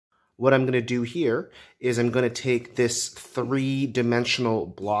What I'm going to do here is I'm going to take this three-dimensional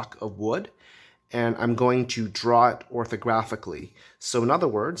block of wood and I'm going to draw it orthographically. So in other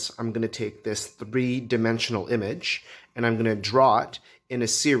words, I'm going to take this three-dimensional image and I'm going to draw it in a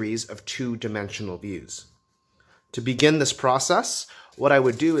series of two-dimensional views. To begin this process, what I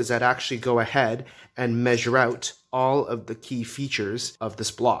would do is I'd actually go ahead and measure out all of the key features of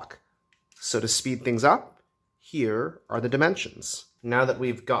this block. So to speed things up, here are the dimensions. Now that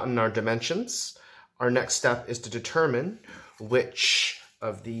we've gotten our dimensions, our next step is to determine which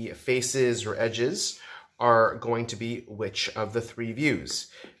of the faces or edges are going to be which of the three views.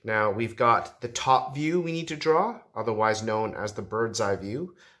 Now we've got the top view we need to draw, otherwise known as the bird's eye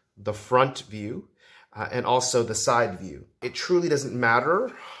view, the front view, and also the side view. It truly doesn't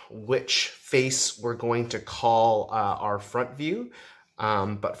matter which face we're going to call our front view,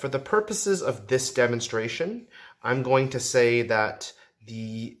 but for the purposes of this demonstration, I'm going to say that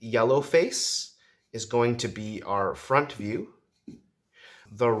the yellow face is going to be our front view.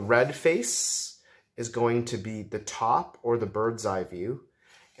 The red face is going to be the top or the bird's eye view.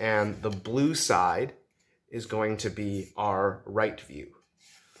 And the blue side is going to be our right view.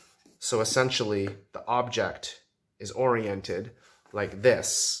 So essentially, the object is oriented like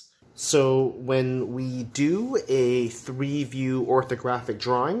this. So when we do a three-view orthographic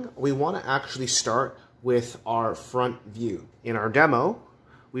drawing, we want to actually start with our front view. In our demo,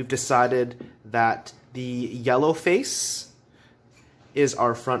 we've decided that the yellow face is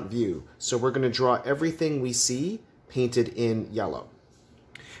our front view. So we're going to draw everything we see painted in yellow.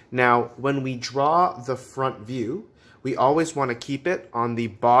 Now, when we draw the front view, we always want to keep it on the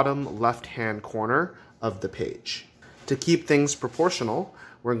bottom left-hand corner of the page. To keep things proportional,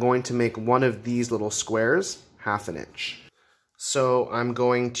 we're going to make one of these little squares 1/2 inch. So I'm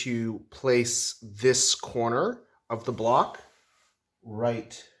going to place this corner of the block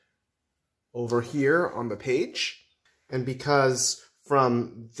right over here on the page. And because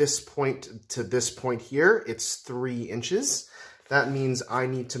from this point to this point here, it's 3 inches, that means I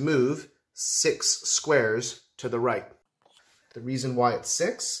need to move 6 squares to the right. The reason why it's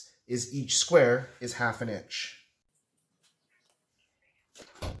 6 is each square is 1/2 inch.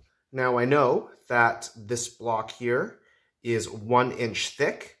 Now I know that this block here is 1 inch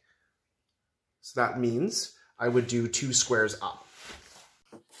thick, so that means I would do 2 squares up.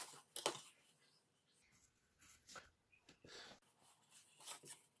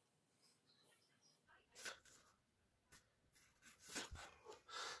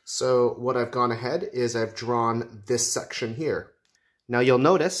 So what I've gone ahead is I've drawn this section here. Now you'll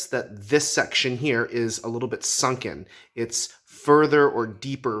notice that this section here is a little bit sunken. It's further or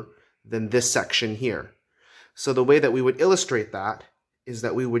deeper than this section here. So the way that we would illustrate that is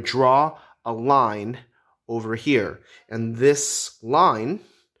that we would draw a line over here. And this line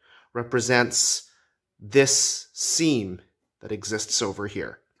represents this seam that exists over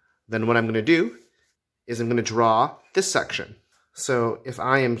here. Then what I'm going to do is I'm going to draw this section. So if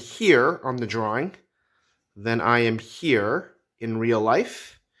I am here on the drawing, then I am here in real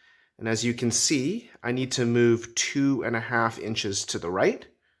life. And as you can see, I need to move 2.5 inches to the right.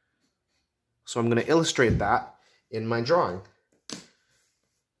 So I'm going to illustrate that in my drawing.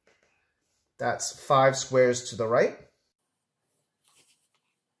 That's 5 squares to the right.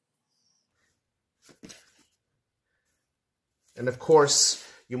 And of course,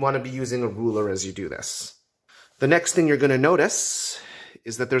 you want to be using a ruler as you do this. The next thing you're going to notice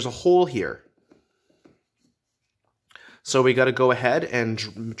is that there's a hole here. So we got to go ahead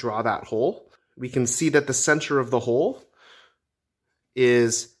and draw that hole. We can see that the center of the hole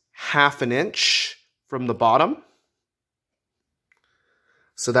is 1/2 inch from the bottom.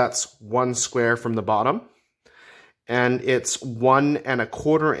 So that's 1 square from the bottom. And it's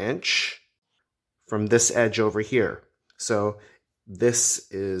 1.25 inch from this edge over here. So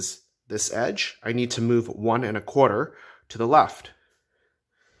this is this edge. I need to move 1.25 to the left.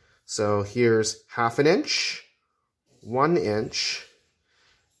 So here's 1/2 inch, 1 inch.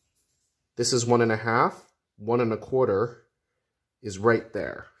 This is 1.5, 1.25 is right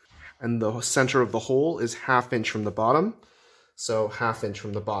there. And the center of the hole is 1/2 inch from the bottom. So 1/2 inch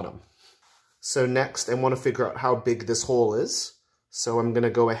from the bottom. So next I want to figure out how big this hole is. So I'm going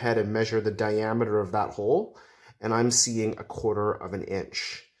to go ahead and measure the diameter of that hole. And I'm seeing 1/4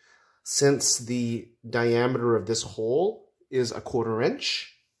 inch. Since the diameter of this hole is 1/4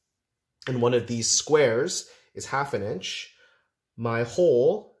 inch, and one of these squares is 1/2 inch, my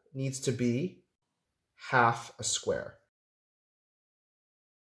hole needs to be 1/2 a square.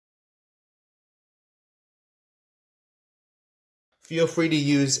 Feel free to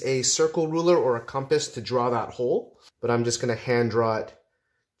use a circle ruler or a compass to draw that hole, but I'm just going to hand draw it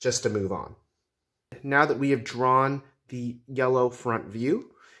just to move on. Now that we have drawn the yellow front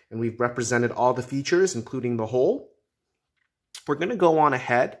view and we've represented all the features, including the hole, we're going to go on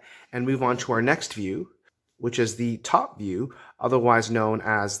ahead and move on to our next view, which is the top view, otherwise known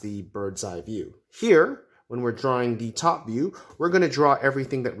as the bird's eye view. Here, when we're drawing the top view, we're going to draw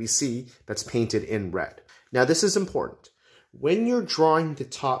everything that we see that's painted in red. Now, this is important. When you're drawing the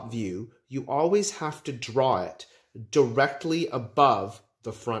top view, you always have to draw it directly above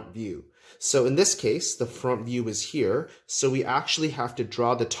the front view. So in this case, the front view is here, so we actually have to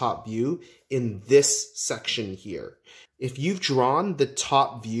draw the top view in this section here. If you've drawn the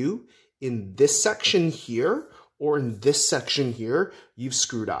top view in this section here or in this section here, you've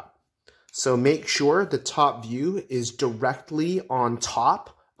screwed up. So make sure the top view is directly on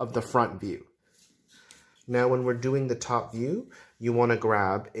top of the front view. Now when we're doing the top view, you want to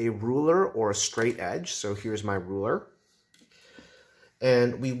grab a ruler or a straight edge. So here's my ruler.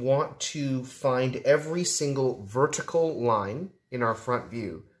 And we want to find every single vertical line in our front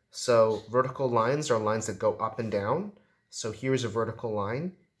view. So vertical lines are lines that go up and down. So here's a vertical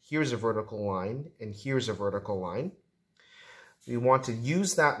line, here's a vertical line, and here's a vertical line. We want to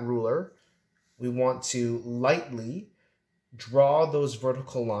use that ruler. We want to lightly draw those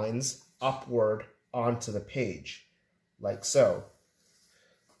vertical lines upward onto the page, like so.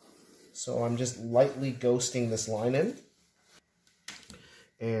 So I'm just lightly ghosting this line in.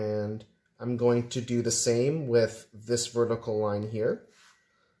 And I'm going to do the same with this vertical line here.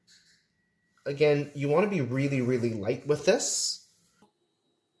 Again, you want to be really, really light with this.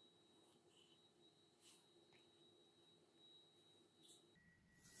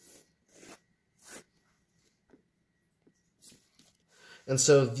 And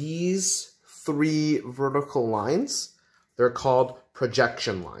so these three vertical lines, they're called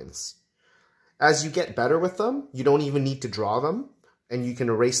projection lines. As you get better with them, you don't even need to draw them, and you can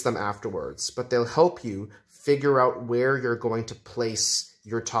erase them afterwards, but they'll help you figure out where you're going to place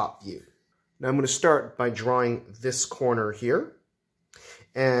your top view. Now I'm going to start by drawing this corner here,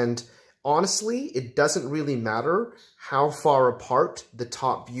 and honestly, it doesn't really matter how far apart the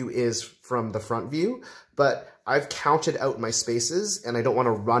top view is from the front view, but I've counted out my spaces and I don't want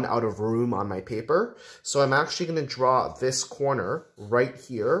to run out of room on my paper. So I'm actually going to draw this corner right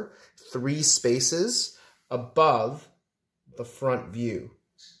here, 3 spaces above the front view.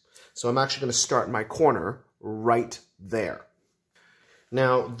 So I'm actually going to start my corner right there.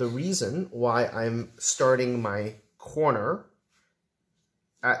 Now, the reason why I'm starting my corner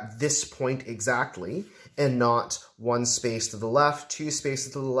at this point exactly and not 1 space to the left, 2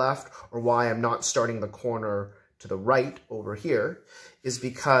 spaces to the left, or why I'm not starting the corner to the right over here is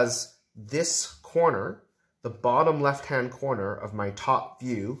because this corner, the bottom left-hand corner of my top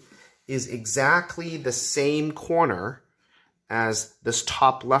view, is exactly the same corner as this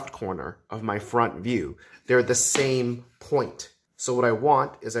top left corner of my front view. They're the same point. So what I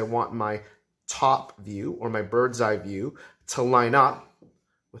want is I want my top view or my bird's eye view to line up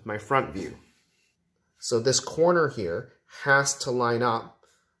with my front view. So this corner here has to line up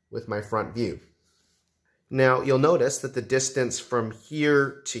with my front view. Now you'll notice that the distance from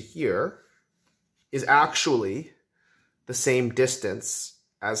here to here is actually the same distance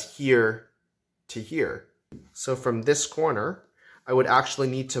as here to here. So from this corner, I would actually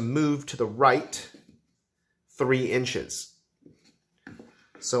need to move to the right 3 inches.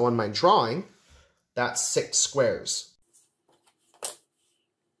 So on my drawing, that's 6 squares.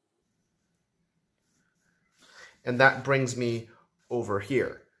 And that brings me over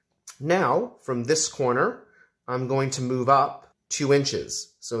here. Now, from this corner, I'm going to move up 2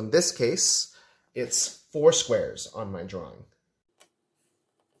 inches. So in this case, it's 4 squares on my drawing.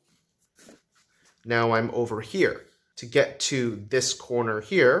 Now I'm over here. To get to this corner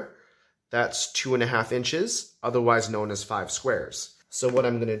here, that's 2.5 inches, otherwise known as 5 squares. So what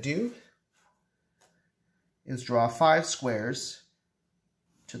I'm going to do is draw 5 squares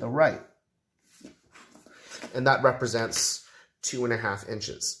to the right. And that represents 2.5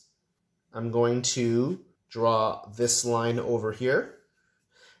 inches. I'm going to draw this line over here,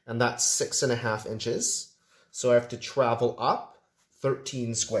 and that's 6.5 inches. So I have to travel up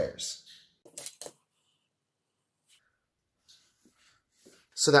 13 squares.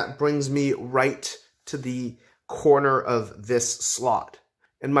 So that brings me right to the corner of this slot.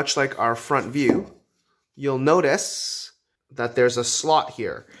 And much like our front view, you'll notice that there's a slot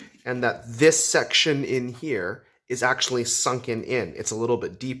here and that this section in here is actually sunken in. It's a little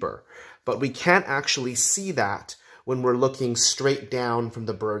bit deeper, but we can't actually see that when we're looking straight down from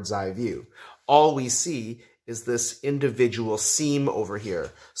the bird's eye view. All we see is this individual seam over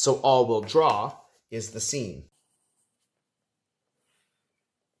here. So all we'll draw is the seam.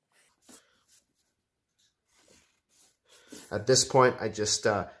 At this point, I just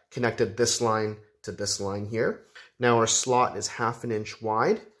connected this line to this line here. Now our slot is 1/2 inch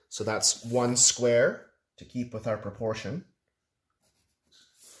wide, so that's 1 square to keep with our proportion.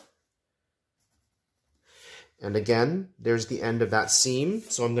 And again, there's the end of that seam,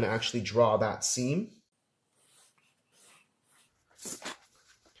 so I'm going to actually draw that seam.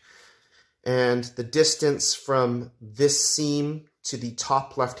 And the distance from this seam to the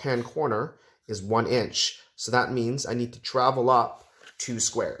top left-hand corner is 1 inch. So that means I need to travel up 2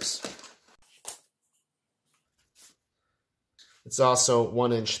 squares. It's also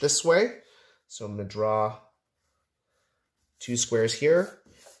 1 inch this way. So I'm going to draw 2 squares here,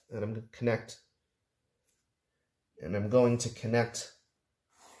 and I'm going to connect. And I'm going to connect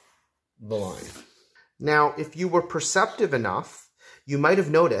the line. Now, if you were perceptive enough, you might have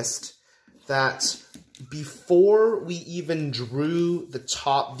noticed that before we even drew the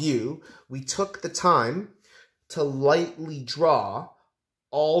top view, we took the time to lightly draw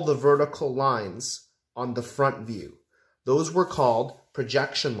all the vertical lines on the front view. Those were called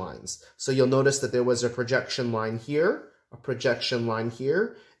projection lines. So you'll notice that there was a projection line here, a projection line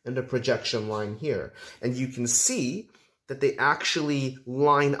here, and a projection line here. And you can see that they actually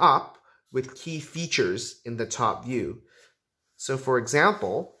line up with key features in the top view. So for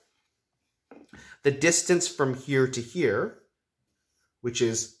example, the distance from here to here, which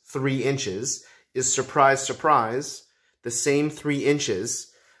is 3 inches, is, surprise, surprise, the same 3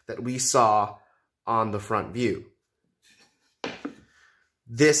 inches that we saw on the front view.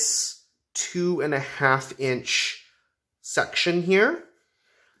 This 2.5 inch section here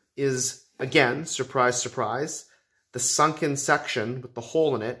is, again, surprise, surprise, the sunken section with the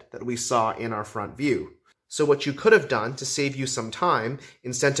hole in it that we saw in our front view. So what you could have done to save you some time,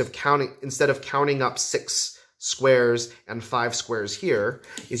 instead of counting up 6 squares and 5 squares here,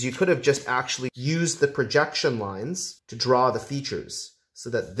 is you could have just actually used the projection lines to draw the features so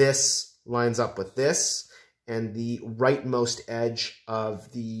that this lines up with this, and the rightmost edge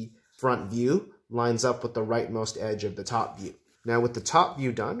of the front view lines up with the rightmost edge of the top view. Now with the top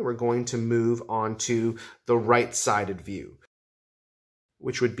view done, we're going to move on to the right-sided view,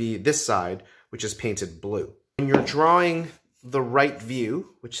 which would be this side, which is painted blue. When you're drawing the right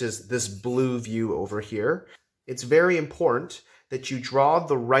view, which is this blue view over here, it's very important that you draw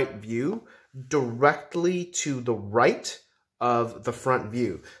the right view directly to the right of the front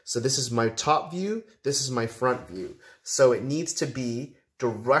view. So this is my top view, this is my front view. So it needs to be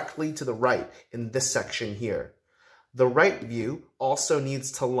directly to the right in this section here. The right view also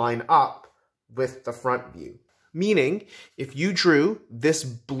needs to line up with the front view. Meaning, if you drew this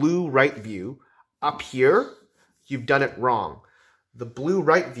blue right view up here, you've done it wrong. The blue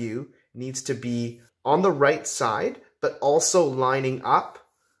right view needs to be on the right side, but also lining up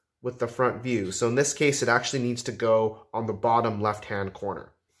with the front view. So in this case, it actually needs to go on the bottom left-hand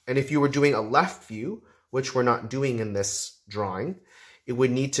corner. And if you were doing a left view, which we're not doing in this drawing, it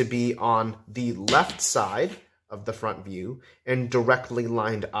would need to be on the left side of the front view and directly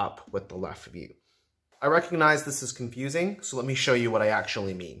lined up with the left view. I recognize this is confusing, so let me show you what I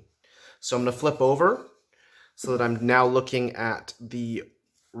actually mean. So I'm going to flip over so that I'm now looking at the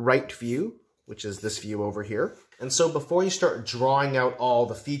right view, which is this view over here. And so before you start drawing out all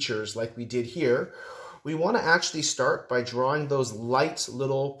the features like we did here, we want to actually start by drawing those light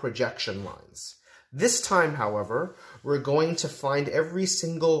little projection lines. This time, however, we're going to find every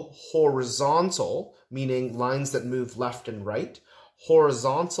single horizontal, meaning lines that move left and right,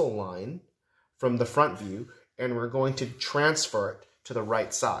 horizontal line from the front view, and we're going to transfer it to the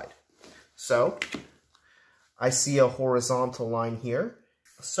right side. So I see a horizontal line here,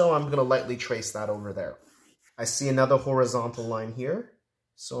 so I'm going to lightly trace that over there. I see another horizontal line here,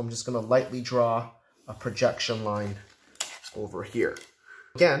 so I'm just going to lightly draw a projection line over here.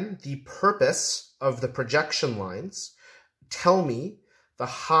 Again, the purpose of the projection lines tell me the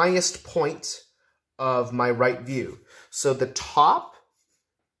highest point of my right view. So the top,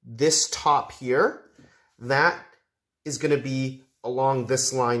 this top here, that is going to be along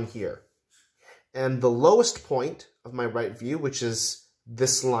this line here. And the lowest point of my right view, which is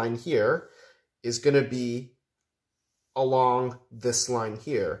this line here, is going to be along this line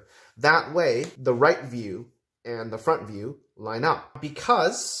here. That way, the right view and the front view line up.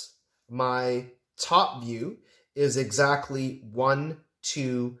 Because my top view is exactly 1,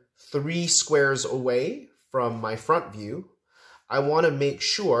 2, 3 squares away from my front view, I want to make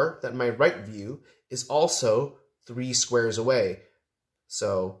sure that my right view is also 3 squares away.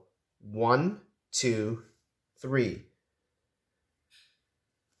 So 1, 2, 3.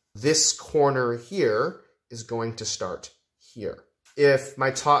 This corner here is going to start here. If my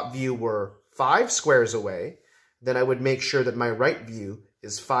top view were 5 squares away, then I would make sure that my right view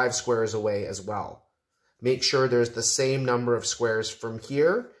is 5 squares away as well. Make sure there's the same number of squares from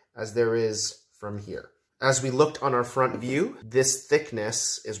here as there is from here. As we looked on our front view, this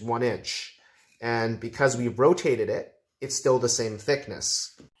thickness is 1 inch. And because we rotated it, it's still the same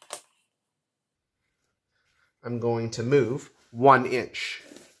thickness. I'm going to move 1 inch.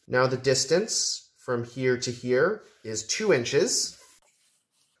 Now the distance from here to here is 2 inches.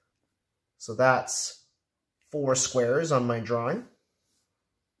 So that's 4 squares on my drawing.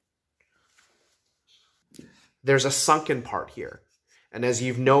 There's a sunken part here. And as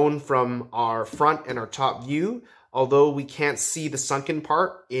you've known from our front and our top view, although we can't see the sunken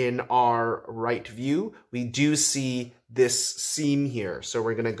part in our right view, we do see this seam here. So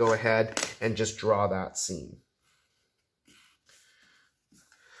we're going to go ahead and just draw that seam.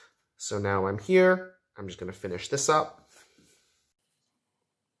 So now I'm here. I'm just going to finish this up.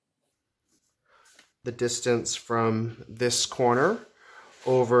 The distance from this corner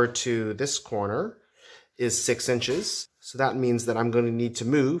over to this corner is 6 inches. So that means that I'm going to need to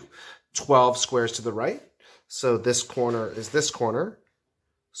move 12 squares to the right. So this corner is this corner.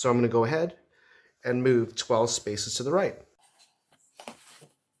 So I'm going to go ahead and move 12 spaces to the right.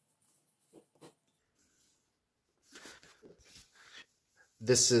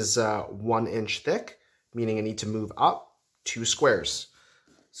 This is 1 inch thick, meaning I need to move up 2 squares.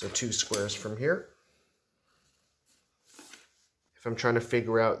 So 2 squares from here. If I'm trying to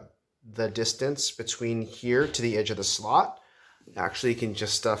figure out the distance between here to the edge of the slot, actually you can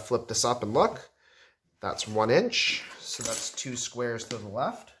just flip this up and look. That's 1 inch, so that's 2 squares to the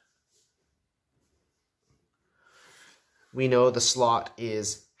left. We know the slot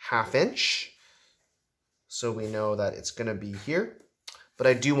is 1/2 inch, so we know that it's going to be here. But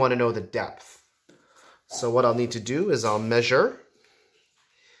I do want to know the depth. So what I'll need to do is I'll measure.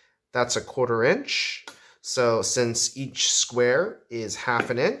 That's 1/4 inch. So since each square is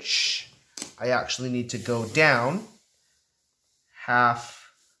 1/2 inch, I actually need to go down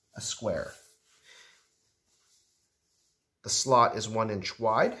 1/2 a square. The slot is 1 inch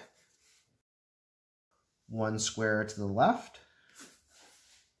wide. 1 square to the left.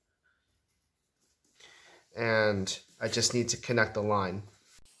 And I just need to connect the line.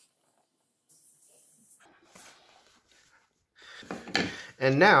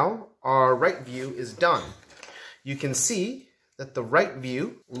 And now our right view is done. You can see that the right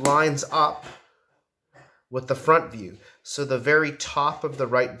view lines up with the front view. So the very top of the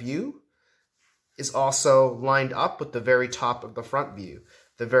right view is also lined up with the very top of the front view.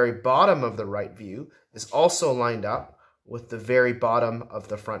 The very bottom of the right view is also lined up with the very bottom of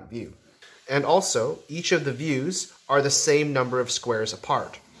the front view. And also, each of the views are the same number of squares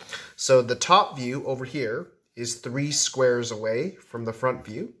apart. So the top view over here is 3 squares away from the front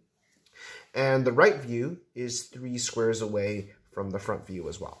view, and the right view is 3 squares away from the front view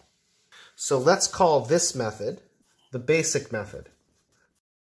as well. So let's call this method the basic method.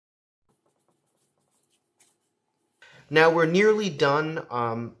 Now we're nearly done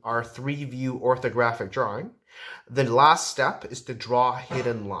our 3-view orthographic drawing. The last step is to draw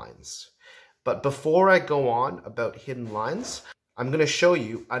hidden lines. But before I go on about hidden lines, I'm going to show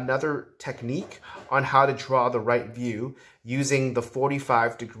you another technique on how to draw the right view using the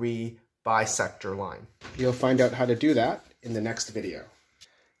 45-degree bisector line. You'll find out how to do that in the next video.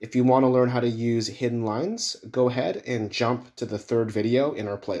 If you want to learn how to use hidden lines, go ahead and jump to the 3rd video in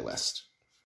our playlist.